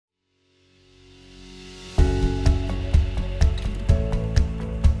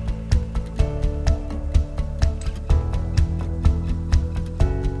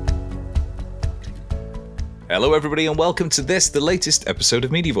Hello everybody and welcome to the latest episode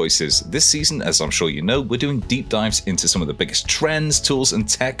of Media Voices. This season, as I'm sure you know, we're doing deep dives into some of the biggest trends, tools and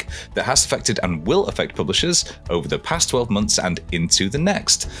tech that has affected and will affect publishers over the past 12 months and into the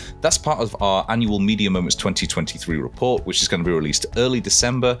next. That's part of our annual Media Moments 2023 report, which is going to be released early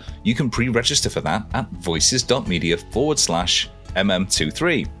December. You can pre-register for that at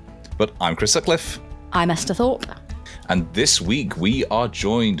voices.media/MM23. But I'm Chris Sutcliffe. I'm Esther Thorpe. And this week we are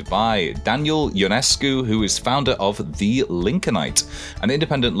joined by Daniel Ionescu, who is founder of The Lincolnite, an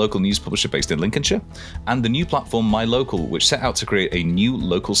independent local news publisher based in Lincolnshire, and the new platform MyLocal, which set out to create a new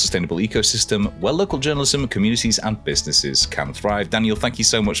local sustainable ecosystem where local journalism, communities and businesses can thrive. Daniel, thank you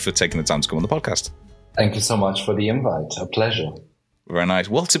so much for taking the time to come on the podcast. Thank you so much for the invite. A pleasure. Very nice.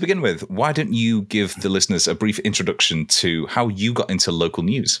 Well, to begin with, why don't you give the listeners a brief introduction to how you got into local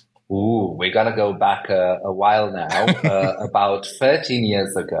news? Ooh, we're going to go back a while now, about 13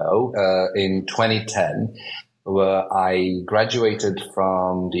 years ago, in 2010, where I graduated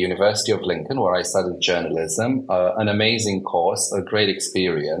from the University of Lincoln, where I studied journalism, an amazing course, a great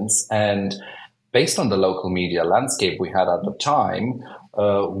experience. And based on the local media landscape we had at the time,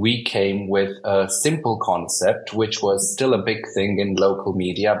 we came with a simple concept, which was still a big thing in local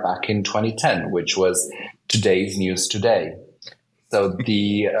media back in 2010, which was today's news today. So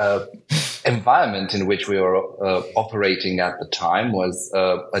the environment in which we were operating at the time was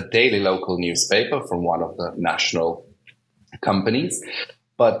a daily local newspaper from one of the national companies,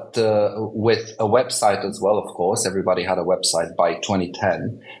 but with a website as well, of course. Everybody had a website by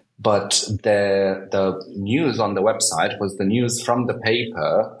 2010. But the news on the website was the news from the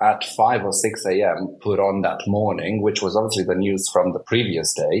paper at 5 or 6 a.m. put on that morning, which was obviously the news from the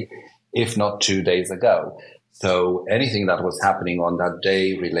previous day, if not 2 days ago. So anything that was happening on that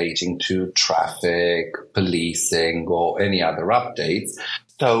day relating to traffic, policing, or any other updates.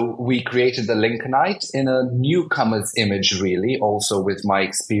 So we created the Lincolnite in a newcomer's image, really, also with my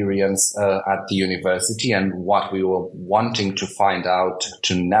experience at the university and what we were wanting to find out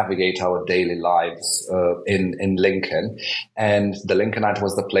to navigate our daily lives in Lincoln. And the Lincolnite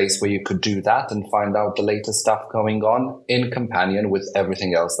was the place where you could do that and find out the latest stuff going on in companion with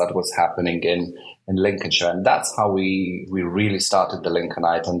everything else that was happening in Lincolnshire. And that's how we really started the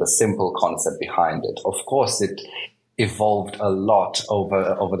Lincolnite and the simple concept behind it. Of course, it evolved a lot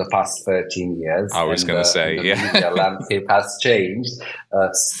over the past 13 years. I was going to say, the media landscape has changed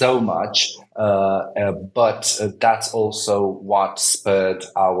so much, but that's also what spurred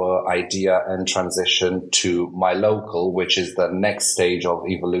our idea and transition to MyLocal, which is the next stage of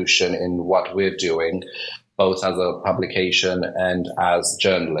evolution in what we're doing, both as a publication and as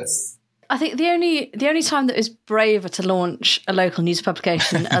journalists. I think the only time that it was braver to launch a local news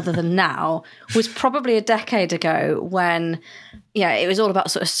publication other than now was probably a decade ago when, it was all about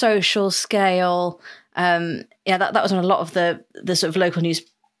sort of social scale. That was when a lot of the sort of local news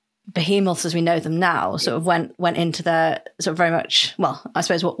behemoths as we know them now sort of went into their sort of very much, well, I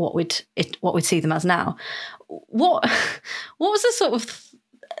suppose what we'd see them as now. What was the sort of,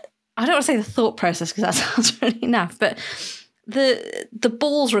 I don't want to say the thought process because that sounds really naff, but the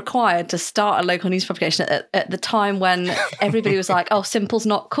balls required to start a local news publication at the time when everybody was like, oh, simple's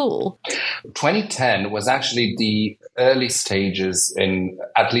not cool? 2010 was actually the early stages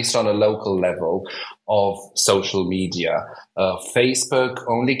at least on a local level, of social media. Facebook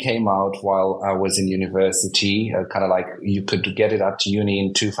only came out while I was in university, kind of like you could get it at uni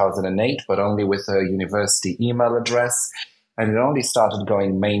in 2008, but only with a university email address. And it only started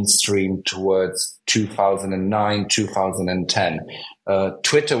going mainstream towards 2009, 2010.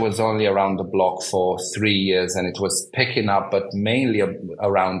 Twitter was only around the block for 3 years and it was picking up, but mainly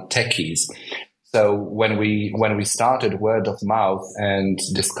around techies. So when we started, word of mouth and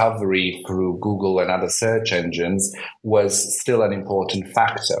discovery through Google and other search engines was still an important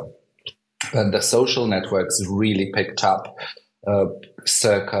factor. But the social networks really picked up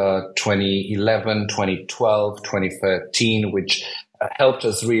circa 2011, 2012, 2013, which helped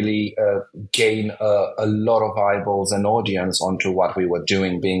us really gain a lot of eyeballs and audience onto what we were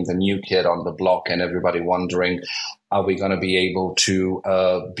doing, being the new kid on the block and everybody wondering, are we going to be able to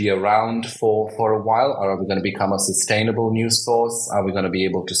be around for a while? Are we going to become a sustainable news source? Are we going to be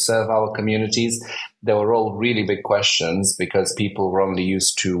able to serve our communities? They were all really big questions because people were only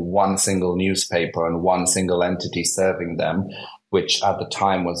used to one single newspaper and one single entity serving them, which at the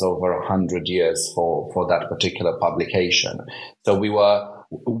time was over 100 years for that particular publication. So we were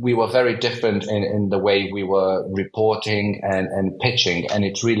we were very different in the way we were reporting and pitching, and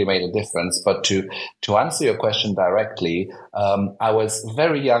it really made a difference. But to answer your question directly, I was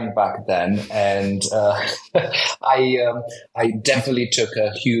very young back then, and I definitely took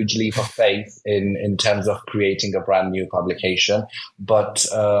a huge leap of faith in terms of creating a brand new publication. But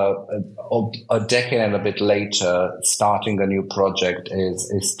a decade and a bit later, starting a new project is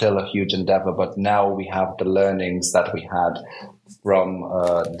still a huge endeavor. But now we have the learnings that we had from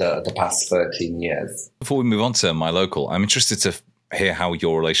the past 13 years. Before we move on to MyLocal, I'm interested to hear how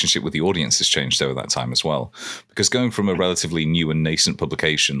your relationship with the audience has changed over that time as well. Because going from a relatively new and nascent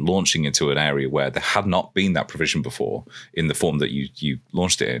publication, launching into an area where there had not been that provision before in the form that you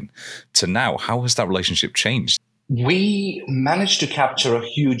launched it in, to now, how has that relationship changed? We managed to capture a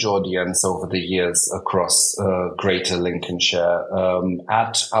huge audience over the years across Greater Lincolnshire.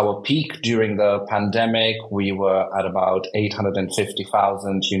 At our peak during the pandemic, we were at about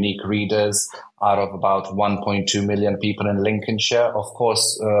 850,000 unique readers out of about 1.2 million people in Lincolnshire. Of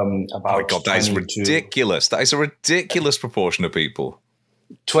course, about... Oh my God, that is ridiculous. That is a ridiculous proportion of people.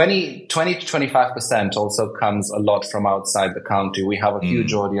 20 to 25% also comes a lot from outside the county. We have a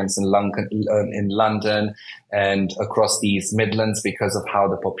huge audience in London and across the East Midlands because of how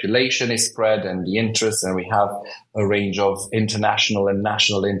the population is spread and the interest. And we have a range of international and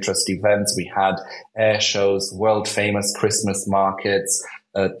national interest events. We had air shows, world famous Christmas markets,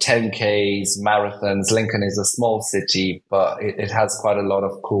 10Ks, marathons. Lincoln is a small city, but it has quite a lot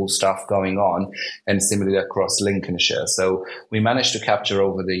of cool stuff going on, and similarly across Lincolnshire. So we managed to capture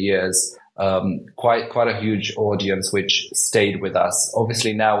over the years quite a huge audience, which stayed with us.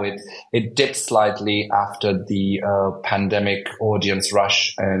 Obviously now it dipped slightly after the pandemic audience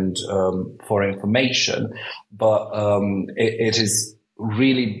rush and for information, but it is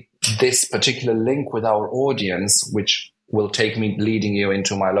really this particular link with our audience, which will take me leading you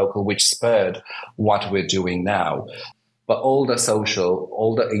into MyLocal, which spurred what we're doing now. But all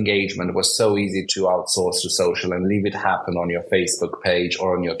the engagement was so easy to outsource to social and leave it happen on your Facebook page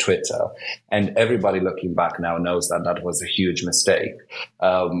or on your Twitter. And everybody looking back now knows that that was a huge mistake.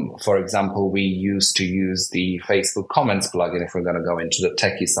 For example, we used to use the Facebook comments plugin, if we're going to go into the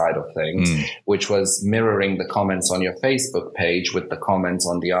techie side of things, which was mirroring the comments on your Facebook page with the comments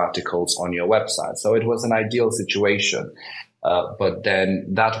on the articles on your website. So it was an ideal situation. But then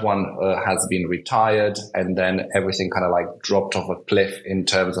that one has been retired, and then everything kind of like dropped off a cliff in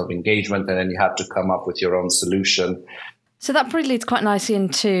terms of engagement, and then you had to come up with your own solution. So that probably leads quite nicely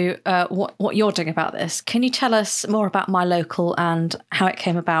into what you're doing about this. Can you tell us more about MyLocal and how it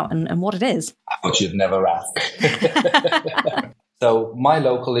came about and what it is? I thought you'd never ask. So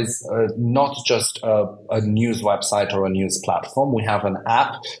MyLocal is not just a news website or a news platform. We have an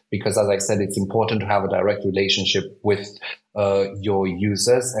app because, as I said, it's important to have a direct relationship with your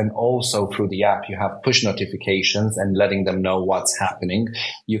users. And also through the app, you have push notifications and letting them know what's happening.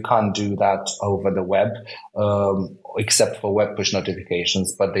 You can't do that over the web, except for web push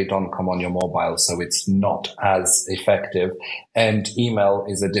notifications, but they don't come on your mobile, so it's not as effective. And email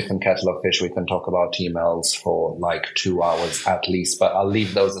is a different kettle of fish. We can talk about emails for like 2 hours at least, but I'll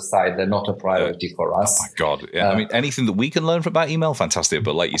leave those aside. They're not a priority for us. Oh my God. Yeah. I mean, anything that we can learn about email, fantastic.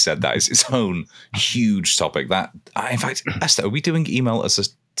 But like you said, that is its own huge topic. In fact, Esther, are we doing email as a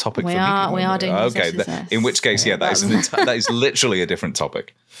topic? We are doing okay. In which case, yeah, that is literally a different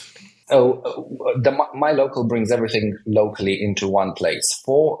topic. So the MyLocal brings everything locally into one place.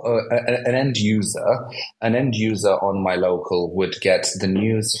 For an end user on MyLocal would get the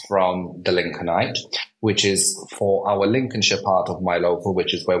news from the Lincolnite, which is for our Lincolnshire part of MyLocal,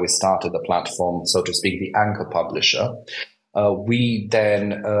 which is where we started the platform, so to speak, the anchor publisher. We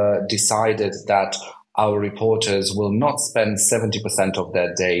then decided that our reporters will not spend 70% of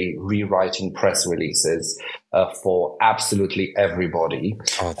their day rewriting press releases for absolutely everybody.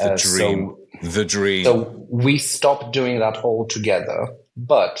 Oh, the dream. The dream. So we stopped doing that altogether.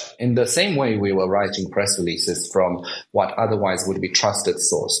 But in the same way we were writing press releases from what otherwise would be trusted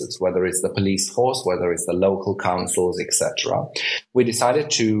sources, whether it's the police force, whether it's the local councils, etc., we decided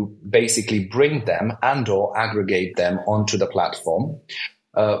to basically bring them and or aggregate them onto the platform.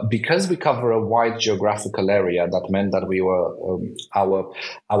 Because we cover a wide geographical area, that meant that we were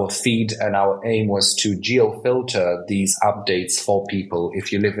our feed and our aim was to geo-filter these updates for people.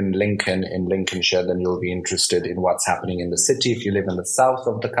 If you live in Lincolnshire, then you'll be interested in what's happening in the city. If you live in the south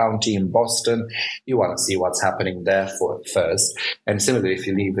of the county, in Boston, you want to see what's happening there first. And similarly, if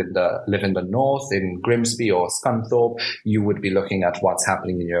you live in the north, in Grimsby or Scunthorpe, you would be looking at what's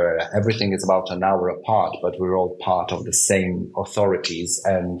happening in your area. Everything is about an hour apart, but we're all part of the same authorities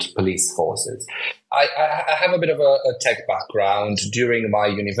and police forces. I have a bit of a tech background. During my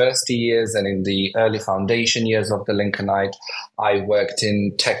university years and in the early foundation years of the Lincolnite, I worked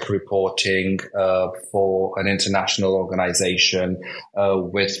in tech reporting for an international organization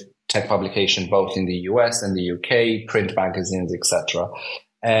with tech publication both in the US and the UK, print magazines, etc.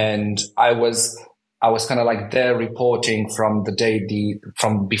 And I was kind of like there reporting from the day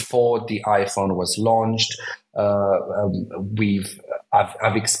from before the iPhone was launched.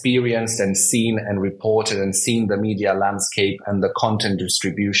 I've experienced and seen and reported and seen the media landscape and the content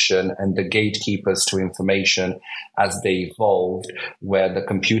distribution and the gatekeepers to information as they evolved, where the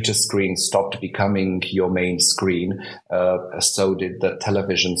computer screen stopped becoming your main screen. So did the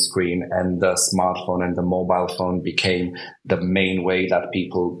television screen, and the smartphone and the mobile phone became the main way that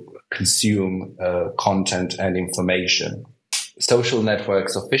people consume content and information. Social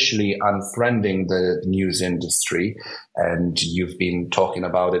networks officially unfriending the news industry, and you've been talking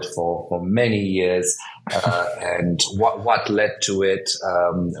about it for many years. And what led to it,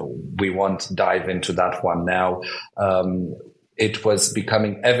 we won't dive into that one now. It was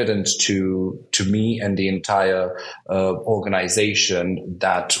becoming evident to me and the entire organization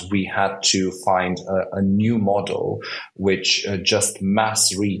that we had to find a new model, which just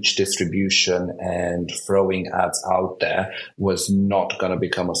mass reach distribution and throwing ads out there was not going to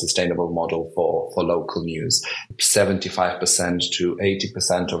become a sustainable model for local news. 75% to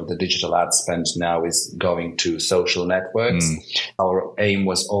 80% of the digital ad spend now is going to social networks. Our aim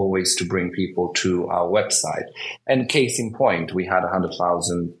was always to bring people to our website. And case in point, we had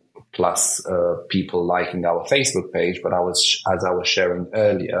 100,000 plus people liking our Facebook page, but as I was sharing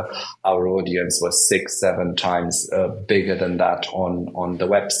earlier, our audience was 6-7 times bigger than that on the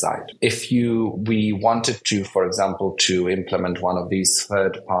website. If we wanted to, for example, to implement one of these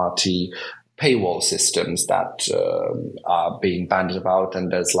third-party paywall systems that are being bandied about,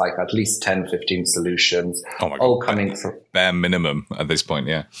 and there's like at least 10-15 solutions, all coming from bare minimum at this point.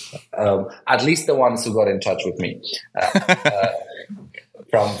 Yeah, at least the ones who got in touch with me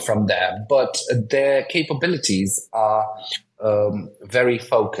from there, but their capabilities are very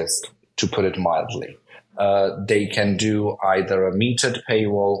focused, to put it mildly. They can do either a metered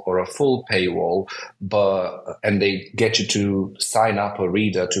paywall or a full paywall, and they get you to sign up a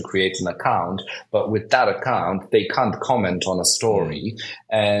reader to create an account. But with that account, they can't comment on a story,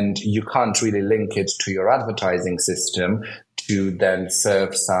 and you can't really link it to your advertising system to then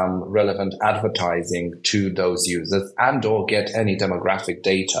serve some relevant advertising to those users and or get any demographic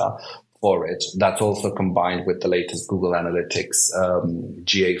data for it. That's also combined with the latest Google Analytics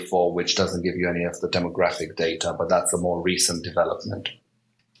GA4, which doesn't give you any of the demographic data, but that's a more recent development.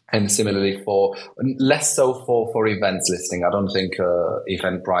 And similarly less so for events listing. I don't think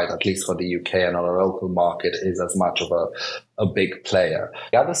Eventbrite, at least for the UK and on our local market, is as much of a big player.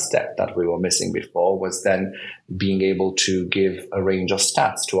 The other step that we were missing before was then being able to give a range of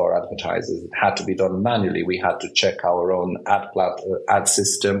stats to our advertisers. It had to be done manually. We had to check our own ad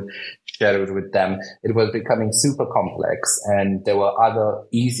system, share it with them. It was becoming super complex, and there were other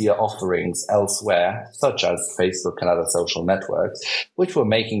easier offerings elsewhere, such as Facebook and other social networks, which were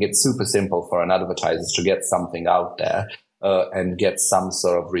making it super simple for an advertiser to get something out there and get some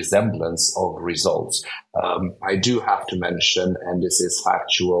sort of resemblance of results. I do have to mention, and this is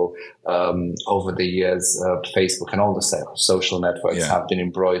factual, over the years, Facebook and all the social networks have been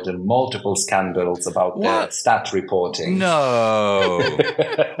embroidered in multiple scandals about their stat reporting. No.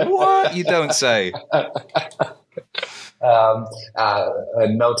 What? You don't say. A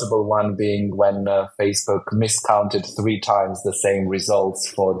notable one being when Facebook miscounted 3 times the same results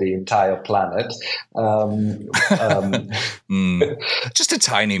for the entire planet. Just a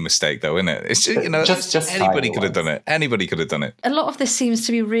tiny mistake, though, isn't it? It's just anybody could have done it. Anybody could have done it. A lot of this seems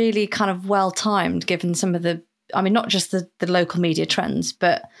to be really kind of well timed, given some of the, I mean, not just the local media trends,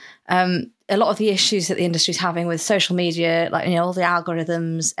 but a lot of the issues that the industry is having with social media, like all the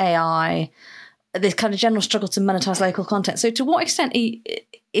algorithms, AI. This kind of general struggle to monetize local content. So to what extent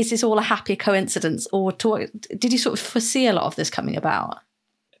is this all a happy coincidence, or did you sort of foresee a lot of this coming about?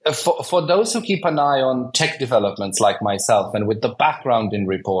 For those who keep an eye on tech developments like myself, and with the background in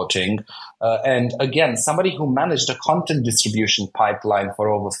reporting, and again, somebody who managed a content distribution pipeline for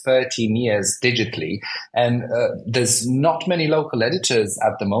over 13 years digitally, and there's not many local editors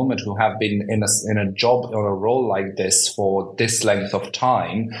at the moment who have been in a job or a role like this for this length of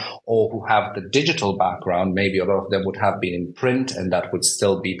time, or who have the digital background. Maybe a lot of them would have been in print, and that would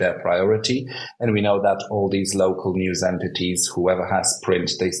still be their priority. And we know that all these local news entities, whoever has print,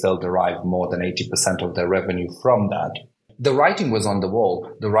 they still derive more than 80% of their revenue from that. The writing was on the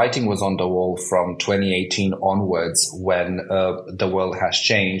wall. The writing was on the wall from 2018 onwards when the world has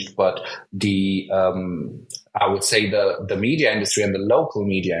changed. But I would say the media industry and the local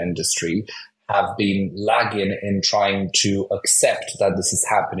media industry have been lagging in trying to accept that this is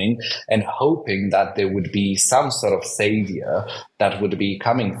happening and hoping that there would be some sort of savior that would be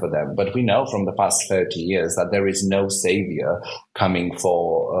coming for them. But we know from the past 30 years that there is no savior coming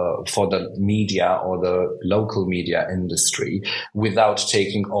for the media or the local media industry without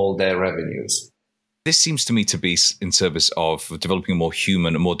taking all their revenues. This seems to me to be in service of developing a more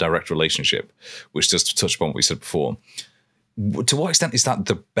human, a more direct relationship, which does touch upon what we said before. To what extent is that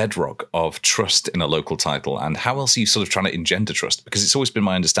the bedrock of trust in a local title, and how else are you sort of trying to engender trust? Because it's always been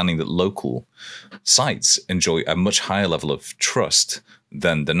my understanding that local sites enjoy a much higher level of trust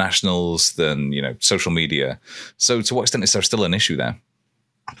than the nationals, than, social media. So to what extent is there still an issue there?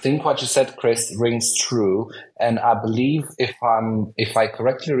 I think what you said, Chris, rings true. And I believe if I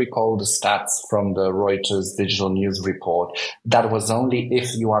correctly recall the stats from the Reuters digital news report, that was only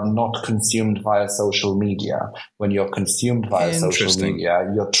if you are not consumed via social media. When you're consumed via social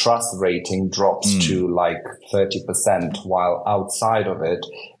media, your trust rating drops to like 30%, while outside of it,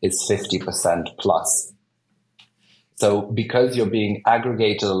 it's 50% plus. So because you're being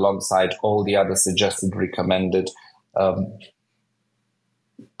aggregated alongside all the other suggested, recommended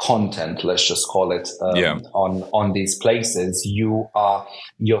content, let's just call it, on these places, your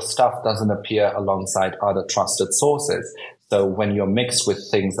stuff doesn't appear alongside other trusted sources. So when you're mixed with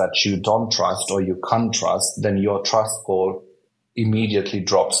things that you don't trust or you can't trust, then your trust score immediately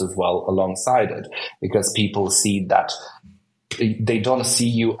drops as well alongside it, because people see that they don't see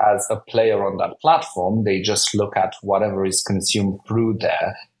you as a player on that platform. They just look at whatever is consumed through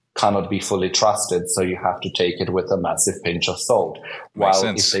there cannot be fully trusted, so you have to take it with a massive pinch of salt. While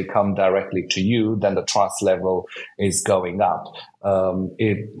if they come directly to you, then the trust level is going up.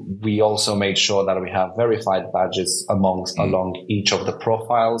 We also made sure that we have verified badges along each of the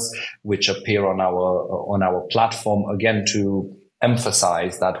profiles which appear on our platform, again to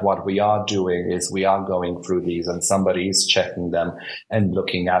emphasize that what we are doing is we are going through these and somebody is checking them and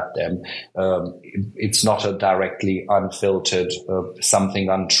looking at them. It's not a directly unfiltered, something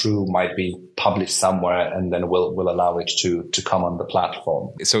untrue might be published somewhere and then we'll allow it to come on the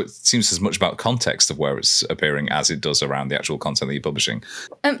platform. So it seems as much about context of where it's appearing as it does around the actual content that you're publishing.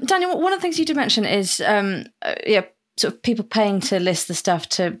 Daniel, one of the things you did mention is sort of people paying to list the stuff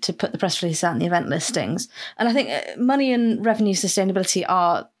to put the press release out in the event listings. And I think money and revenue sustainability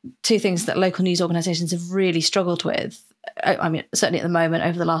are two things that local news organisations have really struggled with. I mean, certainly at the moment,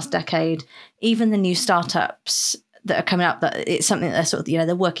 over the last decade, even the new startups that are coming up, that it's something that they're sort of,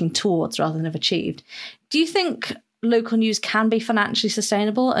 they're working towards rather than have achieved. Do you think local news can be financially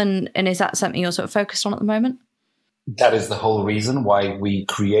sustainable? And is that something you're sort of focused on at the moment? That is the whole reason why we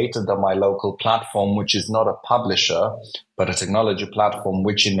created the MyLocal platform, which is not a publisher, but a technology platform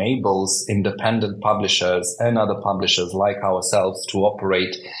which enables independent publishers and other publishers like ourselves to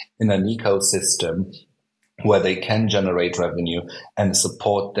operate in an ecosystem where they can generate revenue and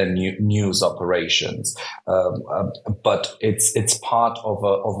support their news operations. But it's part of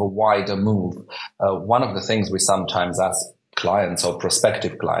a wider move. One of the things we sometimes ask clients or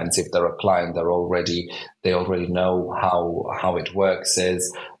prospective clients, if they're a client, they already know how it works,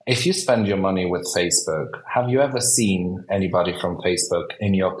 is if you spend your money with Facebook, have you ever seen anybody from Facebook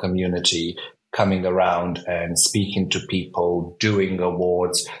in your community coming around and speaking to people, doing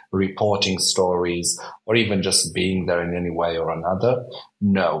awards, reporting stories, or even just being there in any way or another?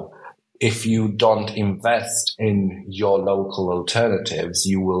 No. If you don't invest in your local alternatives,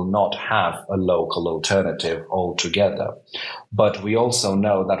 you will not have a local alternative altogether. But we also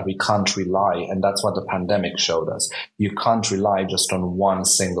know that we can't rely, and that's what the pandemic showed us, you can't rely just on one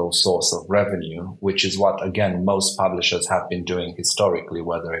single source of revenue, which is what, again, most publishers have been doing historically,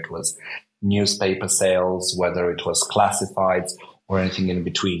 whether it was newspaper sales, whether it was classifieds, or anything in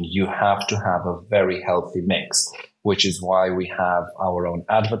between. You have to have a very healthy mix, which is why we have our own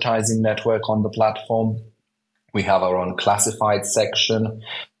advertising network on the platform. We have our own classified section,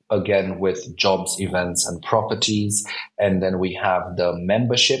 again, with jobs, events, and properties. And then we have the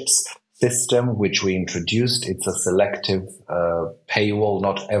memberships system, which we introduced. It's a selective paywall.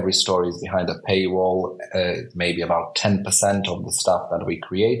 Not every story is behind a paywall. Maybe about 10% of the stuff that we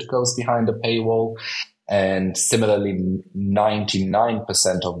create goes behind a paywall. And similarly, 99%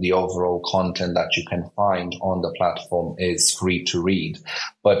 of the overall content that you can find on the platform is free to read.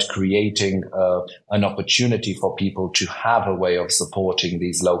 but creating an opportunity for people to have a way of supporting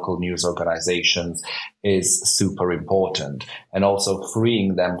these local news organizations is super important. And also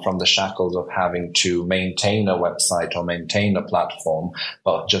freeing them from the shackles of having to maintain a website or maintain a platform,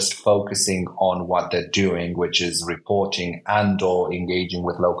 but just focusing on what they're doing, which is reporting and or engaging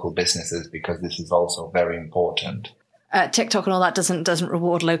with local businesses, because this is also very important. TikTok and all that doesn't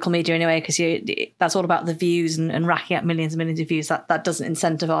reward local media anyway, because that's all about the views and racking up millions and millions of views. That doesn't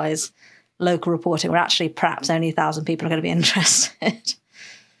incentivize local reporting, where actually perhaps only 1,000 people are going to be interested.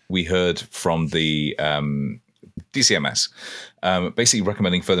 We heard from the DCMS basically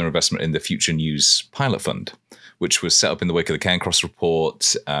recommending further investment in the Future News Pilot Fund, which was set up in the wake of the Cairncross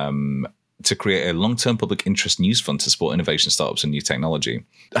report to create a long-term public interest news fund to support innovation startups and new technology.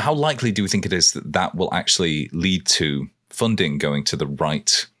 How likely do we think it is that that will actually lead to funding going to the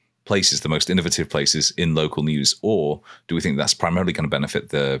right places, the most innovative places in local news? Or do we think that's primarily going to benefit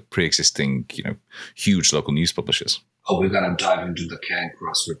the pre-existing, huge local news publishers? Oh, we're going to dive into the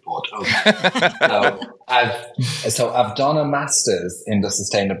Cairncross report. Okay. So I've done a master's in the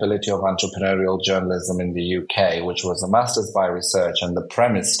sustainability of entrepreneurial journalism in the UK, which was a master's by research. And the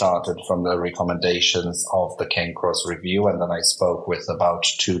premise started from the recommendations of the Cairncross review. And then I spoke with about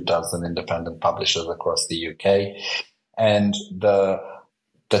 24 independent publishers across the UK. And the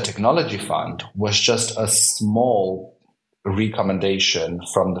technology fund was just a small recommendation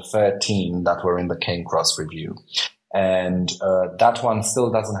from the 13 that were in the Cairncross review. And that one still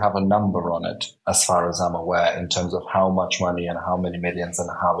doesn't have a number on it, as far as I'm aware, in terms of how much money and how many millions and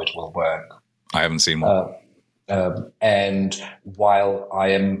how it will work. I haven't seen one. And while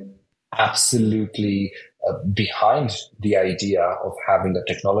I am absolutely behind the idea of having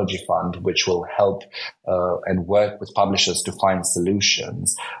a technology fund which will help and work with publishers to find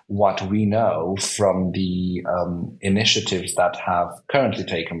solutions, what we know from the initiatives that have currently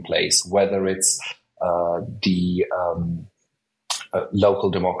taken place, whether it's the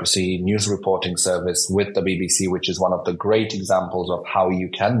local democracy news reporting service with the BBC, which is one of the great examples of how you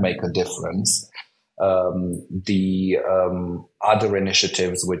can make a difference. The other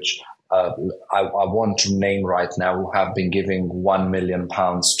initiatives, which I want to name right now, who have been giving £1 million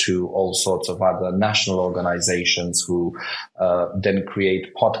to all sorts of other national organizations who then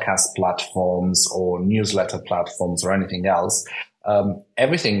create podcast platforms or newsletter platforms or anything else.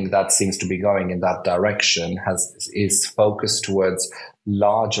 Everything that seems to be going in that direction is focused towards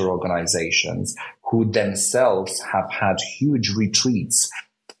larger organizations who themselves have had huge retreats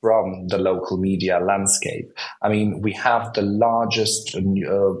from the local media landscape. I mean, we have the largest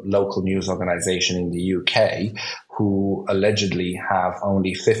local news organization in the UK who allegedly have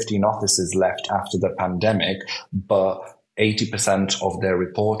only 15 offices left after the pandemic, but 80% of their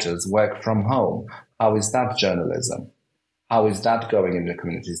reporters work from home. How is that journalism? How is that going in the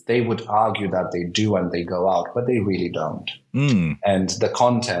communities? They would argue that they do and they go out, but they really don't. And the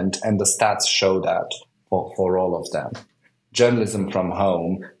content and the stats show that for all of them. Journalism from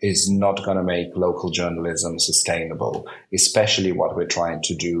home is not going to make local journalism sustainable, especially what we're trying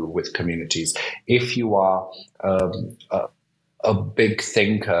to do with communities. If you are a big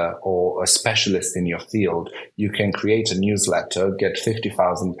thinker or a specialist in your field, you can create a newsletter, get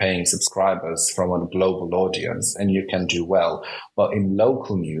 50,000 paying subscribers from a global audience, and you can do well. But in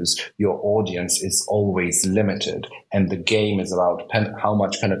local news, your audience is always limited. And the game is about how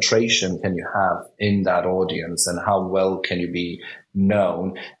much penetration can you have in that audience and how well can you be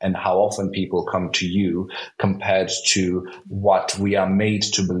known and how often people come to you compared to what we are made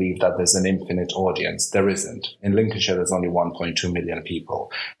to believe that there's an infinite audience. There isn't. In Lincolnshire, there's only 1.2 million people,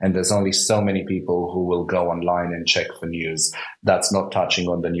 and there's only so many people who will go online and check for news. That's not touching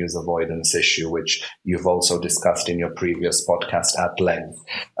on the news avoidance issue, which you've also discussed in your previous podcast at length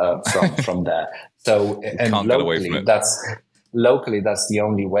from there. So, and locally, that's the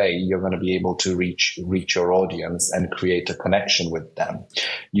only way you're going to be able to reach your audience and create a connection with them.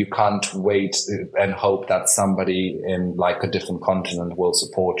 You can't wait and hope that somebody in like a different continent will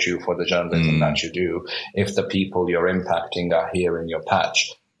support you for the journalism that you do if the people you're impacting are here in your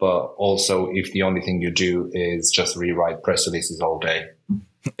patch. But also if the only thing you do is just rewrite press releases all day.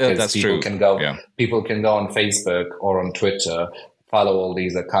 That's people true. People can go on Facebook or on Twitter, follow all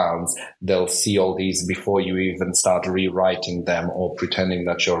these accounts, they'll see all these before you even start rewriting them or pretending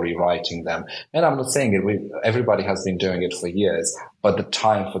that you're rewriting them. And I'm not saying it, everybody has been doing it for years, but the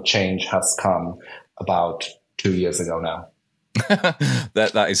time for change has come about 2 years ago now.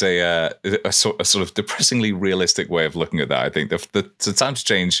 that is a sort of depressingly realistic way of looking at that. I think the time to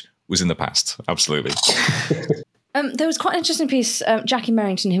change was in the past. Absolutely. There was quite an interesting piece, Jackie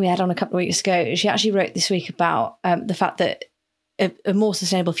Merrington, who we had on a couple of weeks ago. She actually wrote this week about the fact that a more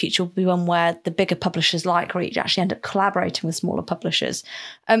sustainable future will be one where the bigger publishers like Reach actually end up collaborating with smaller publishers.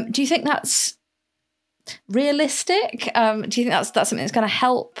 Do you think that's realistic? Do you think that's something that's going to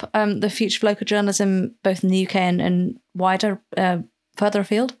help the future of local journalism, both in the UK and wider, further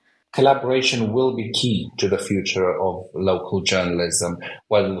afield? Collaboration will be key to the future of local journalism.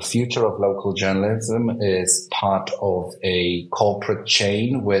 Well, the future of local journalism is part of a corporate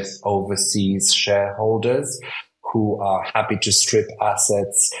chain with overseas shareholders who are happy to strip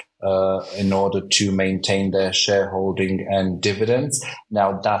assets in order to maintain their shareholding and dividends.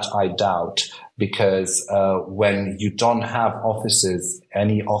 Now, that I doubt, because when you don't have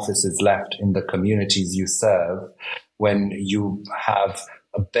any offices left in the communities you serve, when you have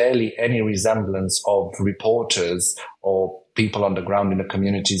barely any resemblance of reporters or people on the ground in the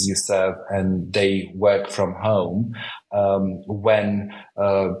communities you serve, and they work from home, when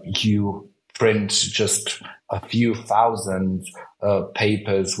you print just a few thousand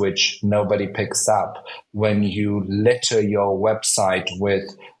papers which nobody picks up, when you litter your website with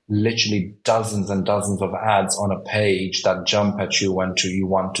literally dozens and dozens of ads on a page that jump at you when you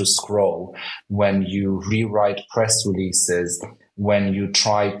want to scroll, when you rewrite press releases, when you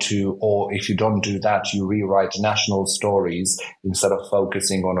try to, or if you don't do that, you rewrite national stories instead of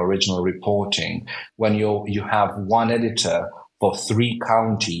focusing on original reporting, when you have one editor for 3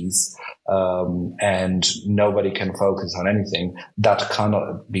 counties and nobody can focus on anything, that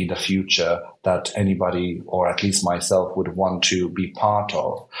cannot be the future that anybody, or at least myself, would want to be part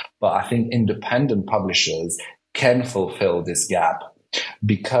of. But I think independent publishers can fulfill this gap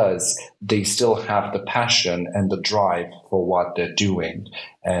because they still have the passion and the drive for what they're doing.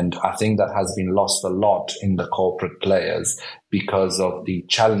 And I think that has been lost a lot in the corporate players because of the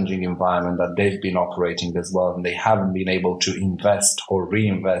challenging environment that they've been operating as well. And they haven't been able to invest or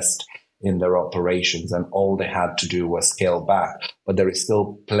reinvest in their operations, and all they had to do was scale back. But there is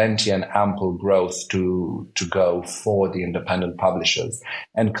still plenty and ample growth to go for the independent publishers.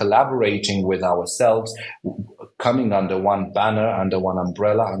 And collaborating with ourselves, coming under one banner, under one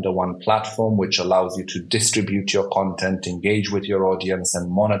umbrella, under one platform, which allows you to distribute your content, engage with your audience,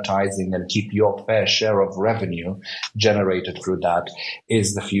 and monetizing and keep your fair share of revenue generated through that,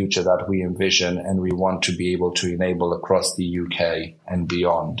 is the future that we envision and we want to be able to enable across the UK and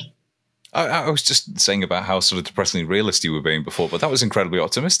beyond. I was just saying about how sort of depressingly realist you were being before, but that was incredibly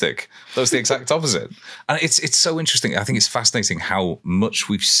optimistic. That was the exact opposite. And it's so interesting. I think it's fascinating how much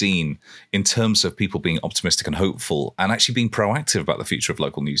we've seen in terms of people being optimistic and hopeful and actually being proactive about the future of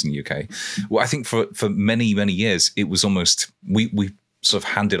local news in the UK. Well, I think for many, many years, it was almost, we sort of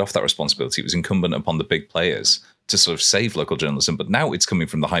handed off that responsibility. It was incumbent upon the big players to sort of save local journalism, but now it's coming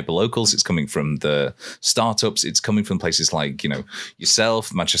from the hyperlocals, it's coming from the startups, it's coming from places like,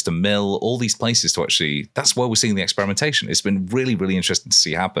 yourself, Manchester Mill, all these places to actually, that's where we're seeing the experimentation. It's been really, really interesting to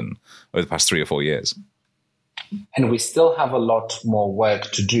see happen over the past 3 or 4 years. And we still have a lot more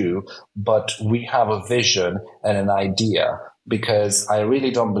work to do, but we have a vision and an idea. Because I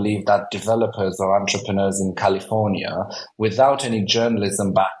really don't believe that developers or entrepreneurs in California, without any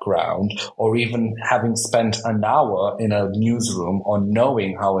journalism background or even having spent an hour in a newsroom or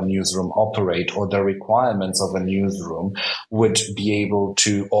knowing how a newsroom operates or the requirements of a newsroom, would be able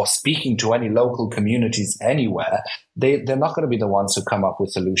to, or speaking to any local communities anywhere, they're not going to be the ones who come up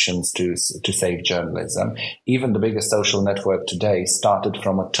with solutions to save journalism. Even the biggest social network today started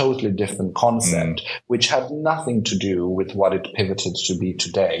from a totally different concept, which had nothing to do with what it pivoted to be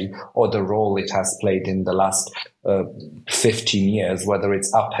today or the role it has played in the last 15 years, whether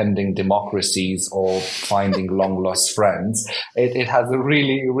it's upending democracies or finding long lost friends. It has a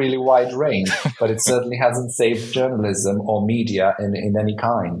really, really wide range, but it certainly hasn't saved journalism or media in any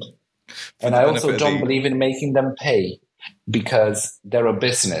kind. And I also don't believe in making them pay because they're a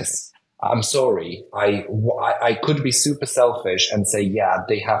business. I'm sorry. I could be super selfish and say, yeah,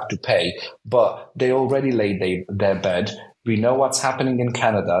 they have to pay, but they already laid their bed. We know what's happening in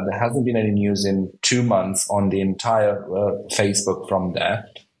Canada. There hasn't been any news in 2 months on the entire Facebook from there.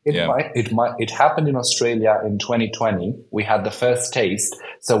 It happened in Australia in 2020. We had the first taste,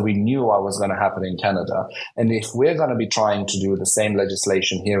 so we knew what was going to happen in Canada. And if we're going to be trying to do the same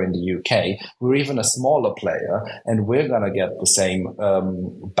legislation here in the UK, we're even a smaller player, and we're going to get the same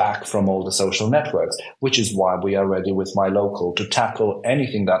back from all the social networks, which is why we are ready with MyLocal to tackle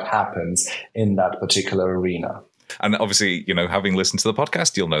anything that happens in that particular arena. And obviously, having listened to the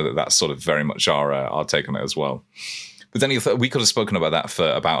podcast, you'll know that that's sort of very much our take on it as well. But then we could have spoken about that for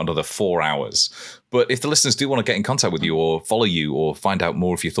about another 4 hours. But if the listeners do want to get in contact with you or follow you or find out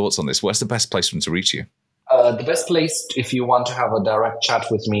more of your thoughts on this, where's the best place for them to reach you? The best place, if you want to have a direct chat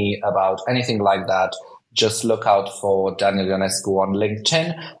with me about anything like that, just look out for Daniel Ionescu on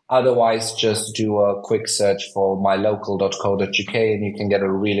LinkedIn. Otherwise, just do a quick search for mylocal.co.uk and you can get a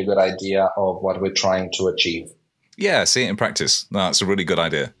really good idea of what we're trying to achieve. Yeah, see it in practice. That's a really good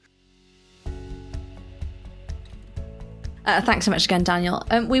idea. Thanks so much again, Daniel.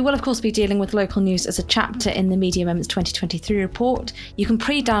 We will, of course, be dealing with local news as a chapter in the Media Moments 2023 report. You can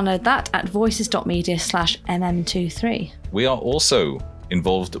pre-download that at voices.media/mm23. We are also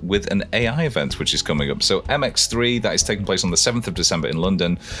involved with an AI event which is coming up. So MX3, that is taking place on the 7th of December in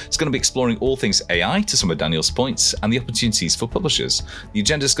London. It's going to be exploring all things AI, to some of Daniel's points, and the opportunities for publishers. The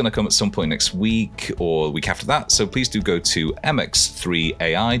agenda is going to come at some point next week or the week after that, so please do go to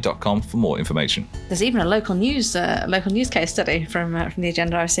mx3ai.com for more information. There's even a local news case study from the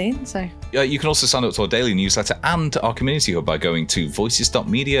agenda I've seen. So you can also sign up to our daily newsletter and our community hub by going to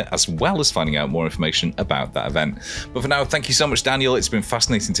voices.media, as well as finding out more information about that event. But for now, thank you so much, Daniel. It's been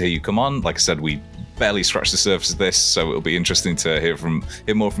fascinating to hear you come on. Like I said, we barely scratched the surface of this, so it'll be interesting to hear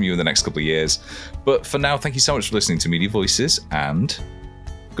more from you in the next couple of years. But for now, thank you so much for listening to Media Voices, and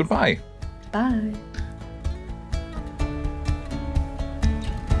goodbye. Bye.